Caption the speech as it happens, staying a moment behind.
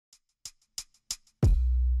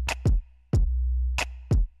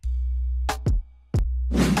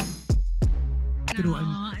tinuturuan.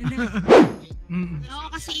 Oo,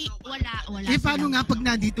 kasi wala. Paano nga pag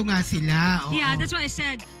nandito nga sila? Yeah, that's why I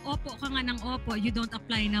said, opo ka nga ng opo, you don't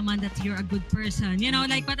apply naman that you're a good person. You know,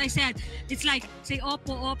 like what I said, it's like, say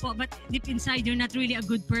opo, but deep inside, you're not really a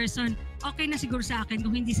good person. Okay na siguro sa akin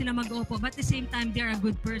kung hindi sila mag-opo, but at the same time, they're a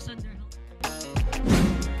good person.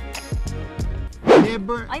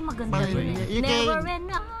 Never. Ay, maganda yun. Never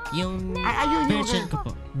enough. Yung version ko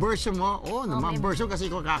po. Version mo? Oo naman, version kasi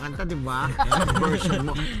ikaw kakanta, di ba? Version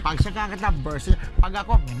mo. Pag siya kakanta, version. Pag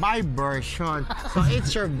ako, my version. So,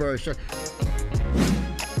 it's your version.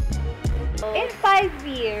 In 5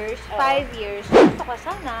 years, gusto ko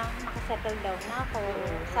sana makasettle down na ako.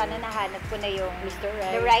 Sana nahanap ko na yung Mr.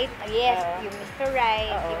 Right. the right, yung Mr.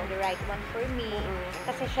 Right, yung the right one for me.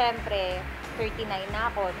 Kasi syempre, 39 na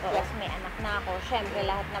ako, plus may anak na ako. Syempre,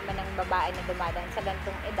 lahat naman ng babae na dumadaan sa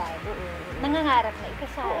gantong edad, nangangarap na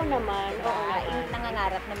ikasal. Oo naman.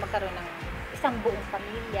 Nangangarap na magkaroon ng isang buong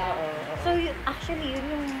pamilya. So, actually, yun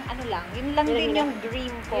yung ano lang, yun lang din yung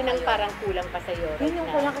dream ko. Yun ang parang kulang pa sa'yo. Yun yung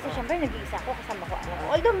kulang kasi syempre nag-iisa ako, kasama ko anak ko.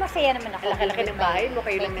 Although masaya naman ako. Laki-laki ng bahay mo,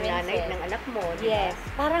 kayo lang ng nanay ng anak mo. Yes.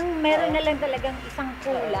 Parang meron na lang talagang isang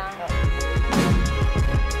kulang.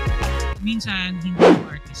 Minsan, hindi yung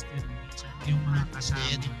artist din. Yung mga kasama.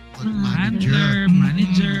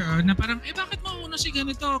 Manager, or na parang, bakit mauna si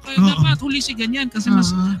ganito? Kaya dapat huli si ganyan kasi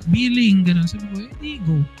mas billing, gano'n. Sabi ko,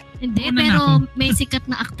 go. Hindi, pero may sikat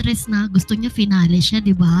na actress na gusto niya finale siya,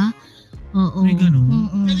 di ba? Oo. Ay, gano'n.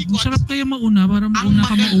 Masarap kaya mauna para mauna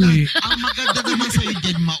ka mauwi. Ang maganda naman sa'yo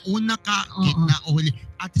dyan, mauna ka, gitna o huli.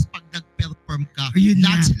 At pag nag-perform ka,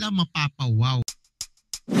 lahat sila mapapawaw.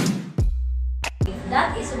 If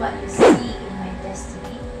that is what you see in my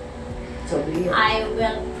destiny, I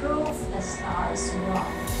will prove the stars wrong.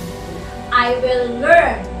 I will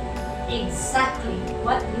learn exactly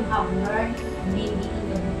what you have learned, maybe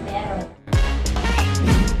even better.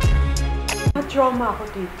 Na-trauma ako,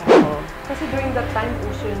 tita. Kasi during that time,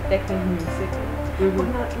 uso yung techno music.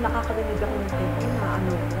 Pag nakakarinig ako ng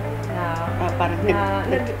techno,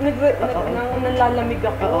 nalalamig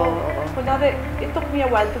ako. Kunwari, it took me a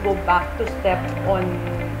while to go back to step on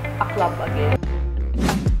a club again.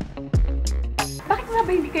 Bakit nga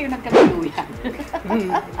ba hindi kayo nagkatuluyan?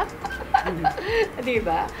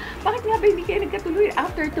 Diba? Bakit nga ba hindi kayo nagkatuluyan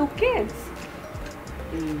after 2 kids?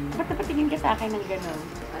 Ba't napatingin ka sa akin ng gano'n?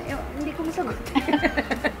 Hindi ko masagot.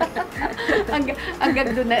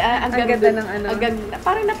 Hanggang doon na, hanggang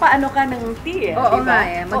parang napaano ka ng tea. Oo nga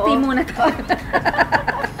eh, mag-tea muna to.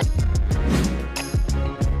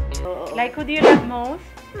 Like, who do you love most?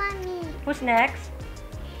 Mommy. Who's next?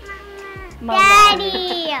 Mama.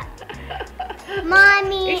 Daddy.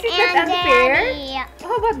 Mommy Is it not unfair? Daddy.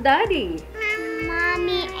 How about daddy?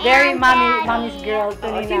 Mommy and Very Daddy. mommy's girl to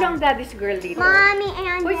Nina. Sino ang daddy's girl dito? Mommy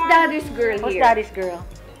and Who's daddy's girl here? Who's daddy's girl?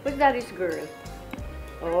 Who's daddy's girl?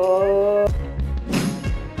 Oh.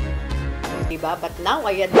 Diba? But now,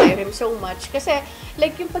 I admire him so much. Kasi,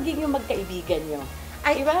 like, yung pagiging magkaibigan nyo.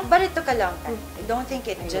 Diba? But it took a long time. I don't think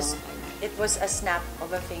it was a snap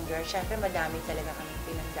of a finger. Siyempre, madami talaga kami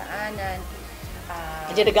pinagdaanan.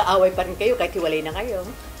 Diyan nag-aaway pa rin kayo kahit hiwalay na kayo.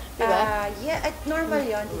 Diba? Yeah, normal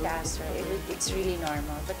yun, Tita Astro. It's really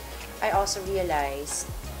normal. But I also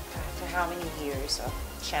realized after how many years of,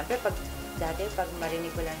 siyempre, dati pag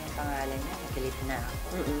marinig ko lang yung pangalan niya, nagalit na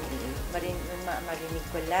ako. Marinig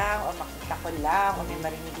ko lang, o makita ko lang, o may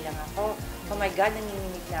marinig lang ako. Oh my God,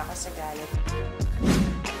 nanginginig na ako sa galit.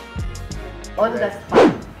 On the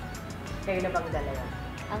spot, kayo na bang dalawa?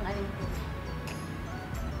 Ang alin ko.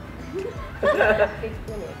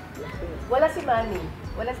 Wala si Manny.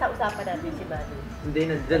 Wala sa usapan natin si Manny. Hindi,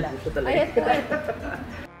 nandyan. Gusto talaga.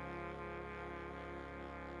 Ayan.